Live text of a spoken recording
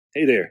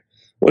Hey there.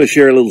 I want to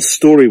share a little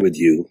story with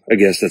you. I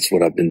guess that's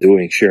what I've been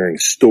doing, sharing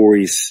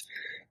stories,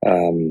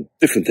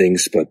 different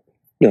things, but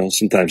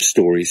sometimes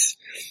stories.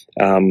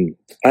 Um,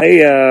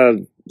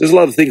 there's a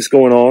lot of things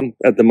going on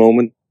at the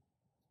moment.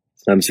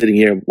 I'm sitting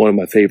here at one of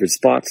my favorite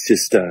spots,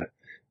 just,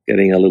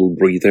 getting a little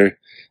breather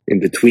in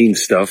between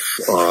stuff,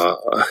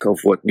 of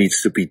what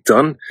needs to be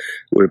done.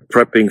 We're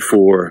prepping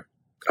for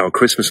our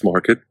Christmas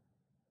market,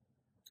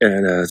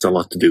 and, it's a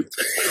lot to do.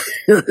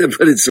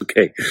 But it's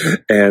okay.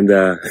 And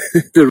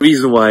the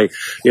reason why,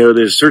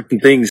 there's certain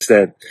things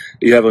that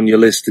you have on your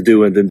list to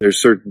do, and then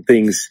there's certain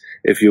things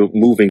if you're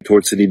moving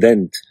towards an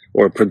event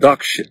or a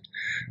production,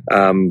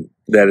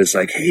 that is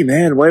like, hey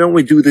man, why don't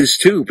we do this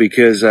too?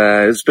 Because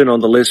it's been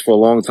on the list for a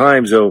long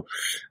time, so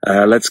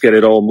let's get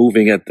it all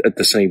moving at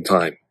the same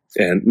time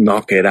and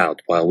knock it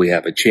out while we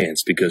have a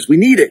chance because we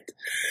need it.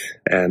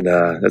 And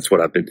that's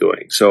what I've been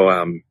doing. So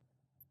I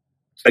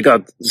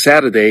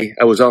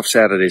was off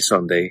Saturday,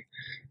 Sunday,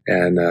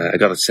 and I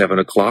got at 7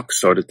 o'clock,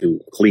 started to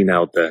clean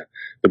out the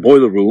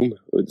boiler room.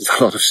 There's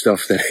a lot of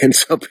stuff that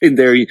ends up in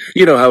there. You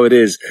know how it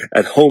is.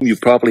 At home, you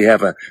probably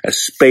have a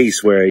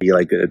space where you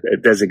like a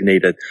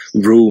designated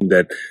room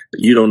that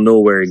you don't know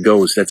where it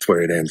goes. That's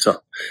where it ends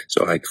up.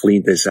 So I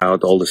cleaned this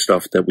out, all the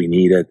stuff that we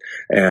needed,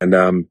 and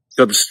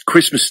got the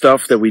Christmas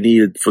stuff that we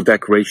needed for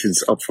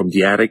decorations up from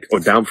the attic or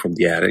down from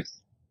the attic.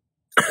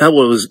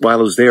 While I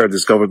was there, I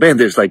discovered, man,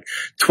 there's like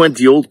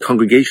 20 old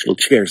congregational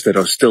chairs that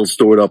are still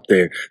stored up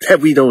there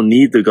that we don't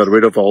need. They got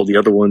rid of all the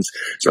other ones.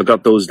 So I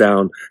got those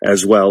down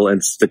as well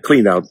and to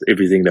clean out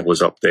everything that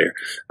was up there.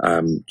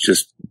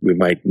 Just we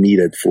might need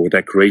it for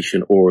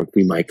decoration or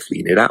we might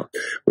clean it out,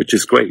 which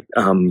is great.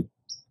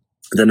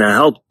 Then I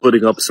helped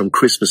putting up some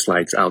Christmas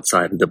lights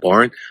outside of the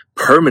barn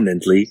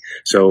permanently.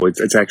 So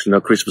it's actually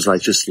not Christmas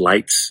lights, just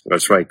lights.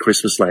 That's right.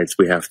 Christmas lights.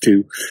 We have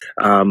two.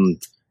 Then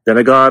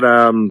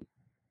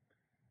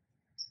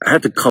I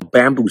had to cut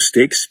bamboo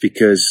sticks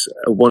because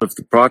one of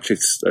the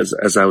projects,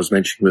 as I was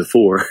mentioning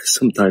before,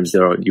 sometimes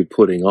you're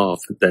putting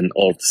off, and then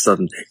all of a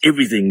sudden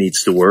everything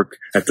needs to work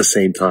at the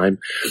same time.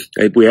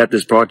 We had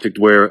this project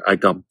where I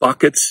got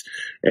buckets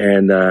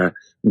and,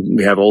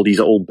 we have all these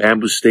old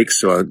bamboo sticks.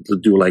 So I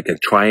do like a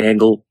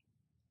triangle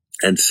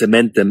and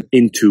cement them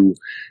into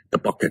the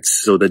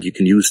buckets so that you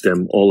can use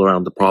them all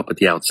around the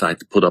property outside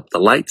to put up the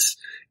lights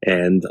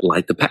and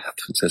light the path.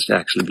 It's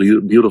actually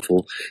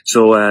beautiful.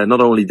 So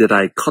not only did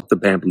I cut the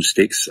bamboo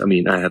sticks, I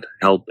mean, I had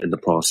help in the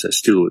process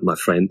too with my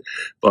friend,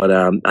 but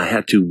I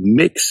had to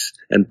mix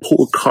and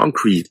pour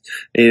concrete,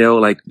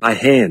 like by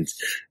hand.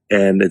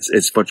 And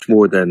it's much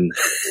more than,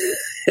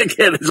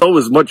 again, it's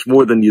always much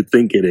more than you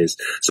think it is.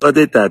 So I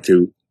did that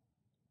too.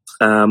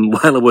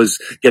 While I was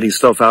getting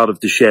stuff out of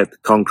the shed,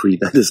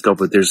 concrete, I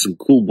discovered there's some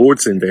cool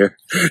boards in there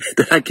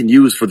that I can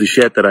use for the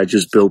shed that I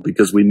just built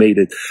because we made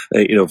it,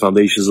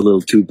 foundation's a little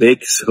too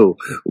big. So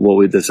what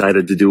we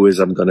decided to do is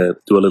I'm going to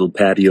do a little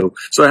patio.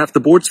 So I have the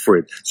boards for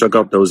it. So I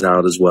got those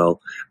out as well.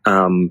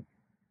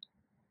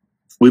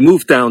 We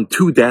moved down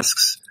 2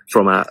 desks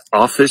from an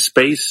office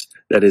space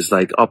that is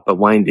like up a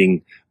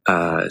winding,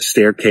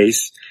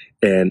 staircase.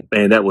 And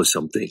that was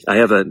something. I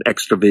have an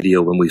extra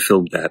video when we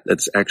filmed that.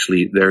 That's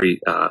actually very,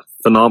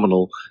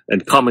 phenomenal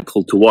and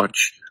comical to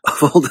watch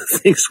of all the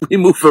things we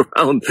move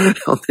around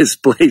on this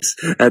place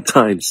at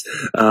times.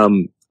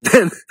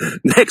 Then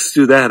next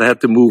to that, I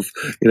had to move,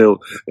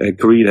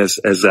 Karine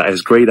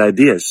has great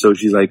ideas. So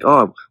she's like,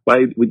 oh,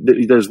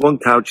 there's one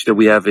couch that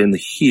we have in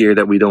here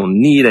that we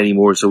don't need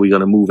anymore. So we're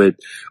going to move it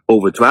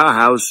over to our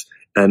house.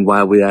 And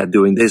while we are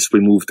doing this, we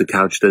moved the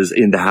couch that's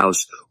in the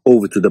house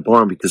over to the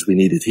barn because we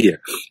need it here.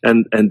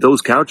 And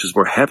those couches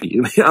were heavy.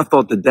 I mean, I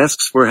thought the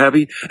desks were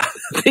heavy.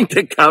 I think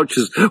the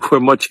couches were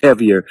much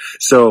heavier.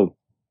 So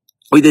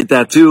we did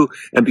that too.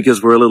 And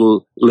because we're a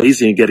little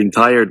lazy and getting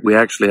tired,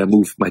 I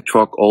moved my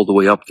truck all the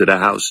way up to the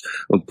house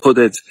and put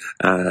it,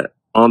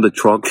 on the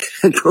truck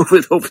and drove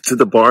it over to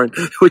the barn,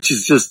 which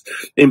is just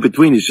in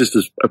between. It's just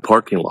a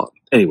parking lot.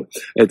 Anyway,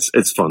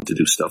 it's fun to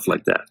do stuff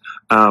like that.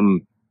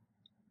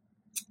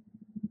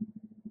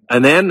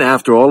 And then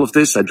after all of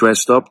this, I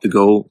dressed up to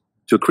go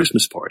to a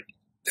Christmas party.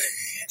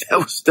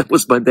 That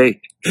was my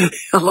day.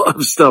 A lot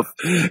of stuff.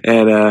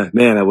 And,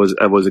 man, I was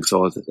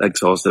exhausted.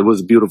 It was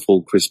a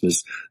beautiful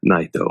Christmas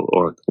night though,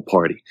 or a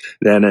party.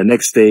 Then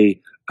next day,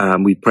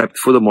 we prepped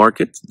for the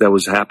market that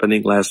was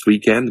happening last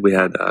weekend. We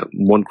had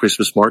one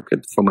Christmas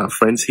market from our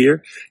friends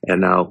here,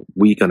 and now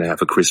we're gonna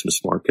have a Christmas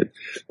market.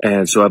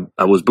 And so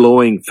I was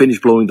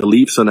finished blowing the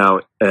leaves on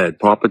our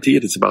property.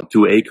 It's about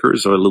 2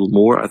 acres or a little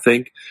more, I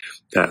think.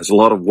 It's a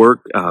lot of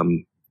work.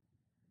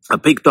 I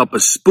picked up a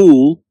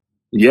spool.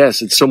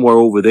 Yes, it's somewhere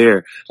over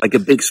there, like a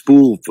big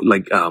spool,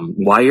 like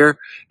wire.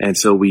 And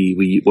so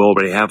we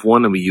already have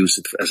one, and we use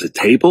it as a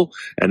table.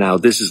 And now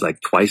this is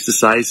like twice the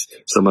size.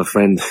 So my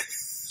friend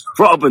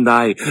Rob and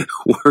I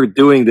were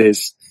doing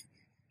this.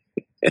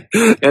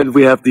 And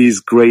we have these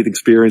great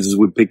experiences.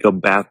 We pick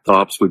up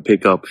bathtubs, we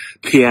pick up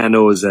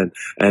pianos,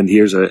 and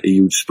here's a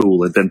huge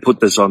spool, and then put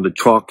this on the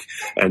truck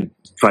and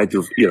try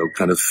to,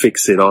 kind of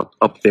fix it up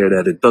there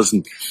that it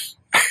doesn't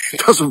it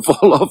doesn't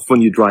fall off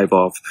when you drive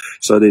off.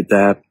 So I did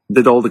that.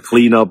 Did all the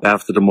cleanup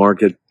after the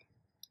market.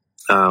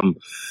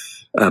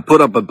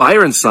 Put up a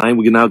Byron sign.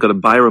 We now got a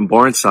Byron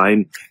barn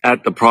sign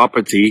at the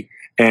property,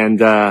 and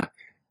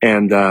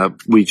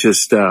we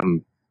just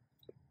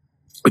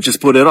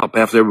put it up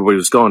after everybody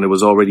was gone. It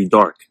was already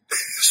dark.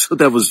 So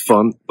that was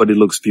fun, but it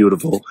looks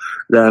beautiful.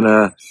 Then,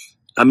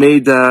 I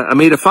made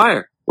a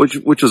fire,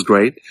 which was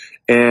great.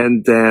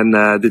 And then,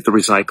 did the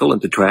recycle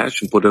and the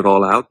trash and put it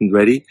all out and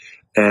ready.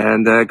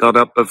 And, got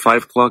up at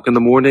 5 o'clock in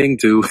the morning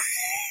to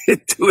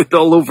do it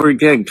all over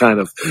again, kind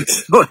of.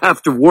 So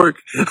after work,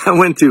 I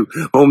went to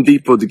Home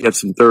Depot to get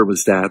some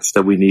thermostats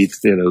that we need,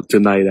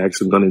 tonight.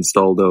 Actually, I'm going to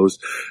install those.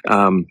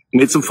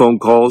 Made some phone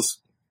calls,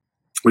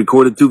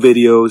 recorded 2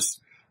 videos,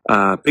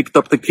 picked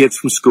up the kids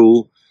from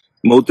school,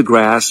 mowed the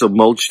grass or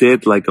mulched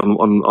it, like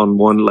on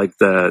one, like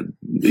the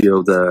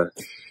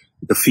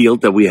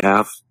field that we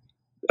have.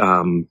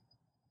 And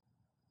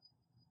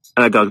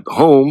I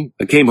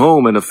came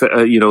home and,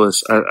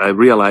 I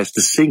realized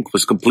the sink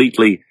was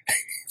completely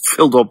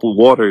filled up with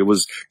water. It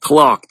was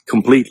clogged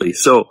completely.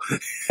 So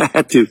I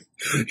had to,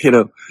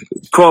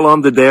 crawl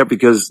under there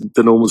because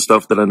the normal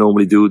stuff that I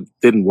normally do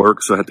didn't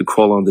work. So I had to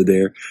crawl under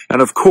there.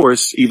 And of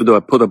course, even though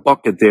I put a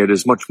bucket there,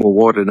 there's much more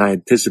water than I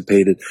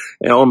anticipated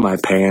on my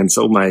pants,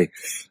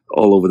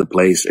 all over the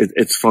place.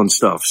 It's fun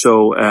stuff.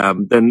 So,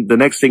 then the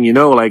next thing you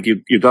know, like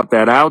you got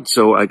that out.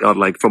 So I got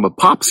like from a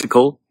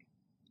popsicle,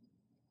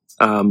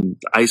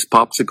 ice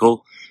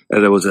popsicle,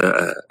 there was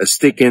a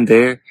stick in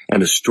there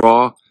and a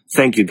straw.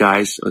 Thank you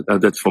guys.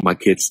 That's for my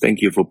kids.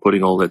 Thank you for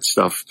putting all that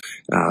stuff,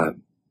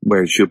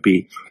 where it should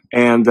be.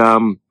 And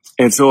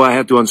so I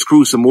had to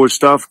unscrew some more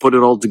stuff, put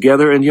it all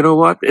together. And you know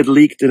what? It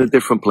leaked in a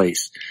different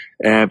place,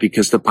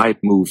 because the pipe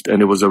moved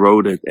and it was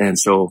eroded. And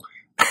so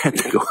I had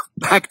to go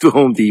back to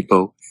Home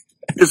Depot.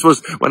 This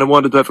was when I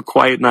wanted to have a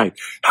quiet night.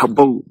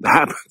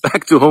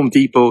 Back to Home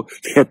Depot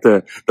to get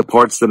the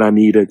parts that I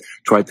needed,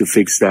 tried to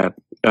fix that.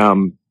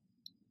 And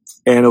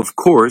of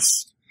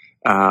course,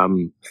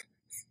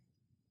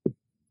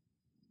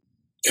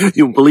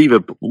 you won't believe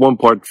it, one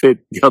part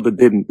fit, the other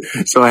didn't.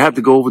 So I had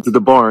to go over to the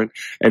barn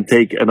and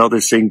take another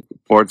sink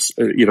parts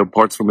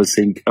from a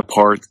sink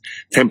apart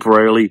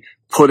temporarily,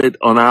 put it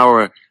on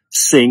our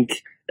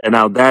sink. And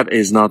now that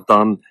is not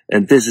done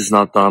and this is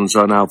not done.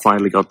 So I now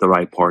finally got the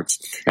right parts.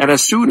 And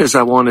as soon as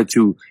I wanted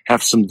to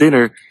have some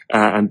dinner,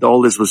 and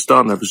all this was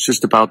done, I was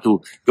just about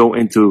to go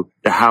into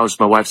the house.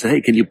 My wife said,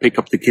 "Hey, can you pick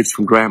up the kids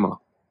from grandma?"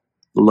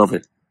 Love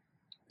it.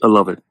 I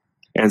love it.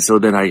 And so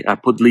then I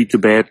put Lee to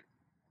bed.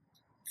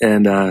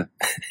 And,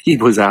 he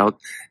was out.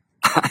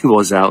 I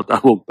was out. I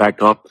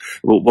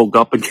woke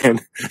up again.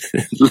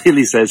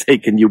 Lily says, "Hey,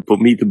 can you put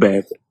me to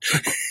bed?"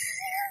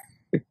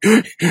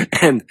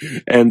 and,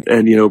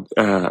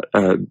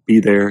 be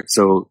there.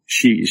 So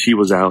she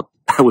was out.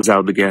 I was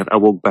out again. I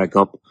woke back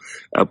up.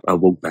 I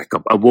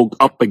woke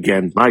up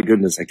again. My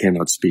goodness, I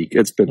cannot speak.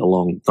 It's been a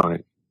long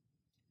time.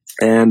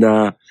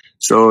 And,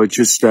 so it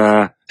just,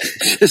 I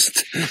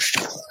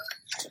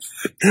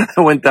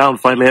went down,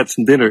 finally had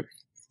some dinner.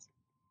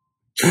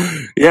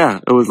 Yeah,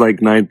 it was like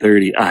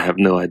 9:30. I have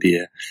no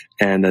idea.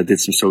 And I did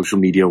some social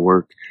media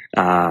work,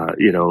 wrote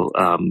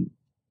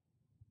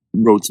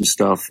some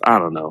stuff. I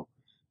don't know.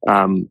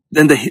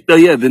 Then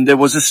there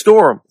was a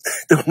storm.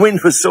 The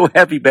wind was so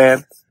heavy,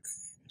 man.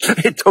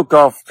 It took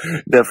off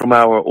from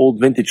our old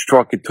vintage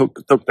truck. It took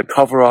the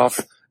cover off.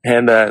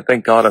 And,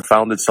 thank God I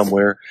found it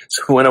somewhere.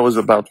 So when I was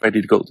about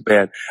ready to go to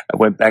bed, I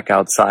went back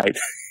outside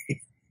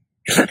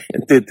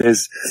and did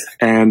this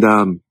and,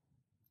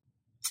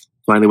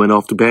 finally went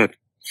off to bed.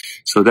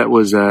 So that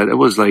was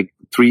like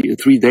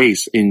three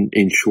days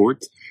in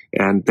short.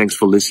 And thanks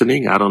for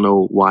listening. I don't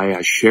know why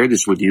I share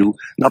this with you.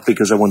 Not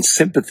because I want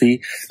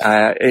sympathy.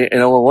 I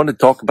want to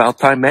talk about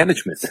time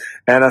management.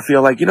 And I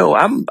feel like,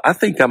 I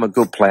think I'm a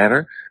good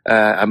planner.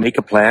 I make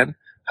a plan.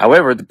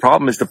 However, the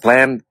problem is the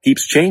plan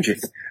keeps changing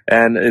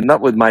and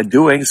not with my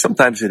doing.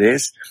 Sometimes it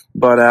is,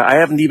 but, I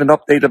haven't even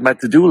updated my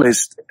to-do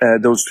list,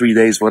 those 3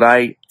 days. What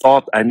I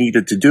thought I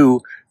needed to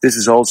do. This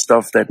is all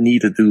stuff that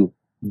needed to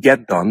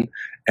get done.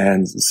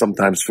 And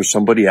sometimes for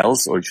somebody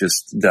else or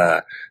just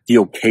the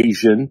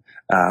occasion,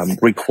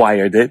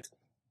 required it.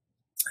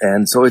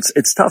 And so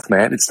it's tough,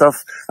 man. It's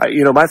tough.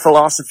 My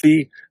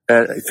philosophy,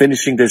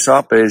 finishing this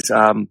up is,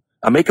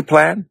 I make a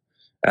plan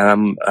and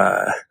I'm,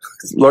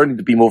 learning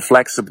to be more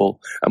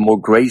flexible and more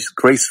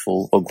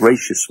graceful or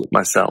gracious with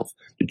myself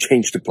to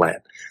change the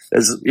plan.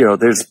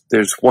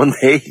 There's one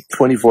day,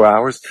 24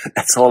 hours.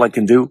 That's all I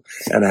can do.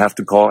 And I have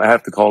to call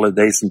it a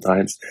day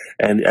sometimes.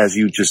 And as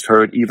you just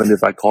heard, even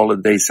if I call it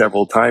a day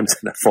several times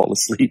and I fall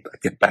asleep, I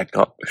get back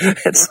up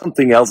and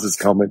something else is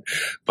coming.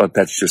 But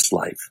that's just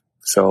life.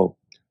 So,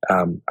 I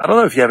don't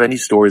know if you have any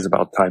stories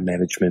about time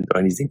management or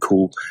anything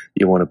cool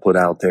you want to put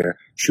out there.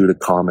 Shoot a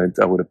comment.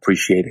 I would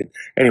appreciate it.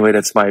 Anyway,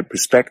 that's my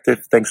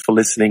perspective. Thanks for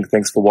listening.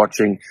 Thanks for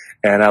watching.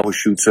 And I will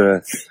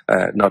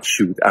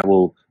I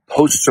will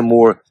post some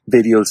more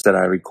videos that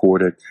I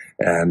recorded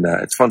and,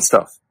 it's fun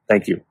stuff.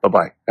 Thank you. Bye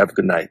bye. Have a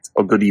good night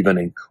or good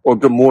evening or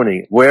good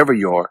morning, wherever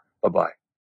you are. Bye bye.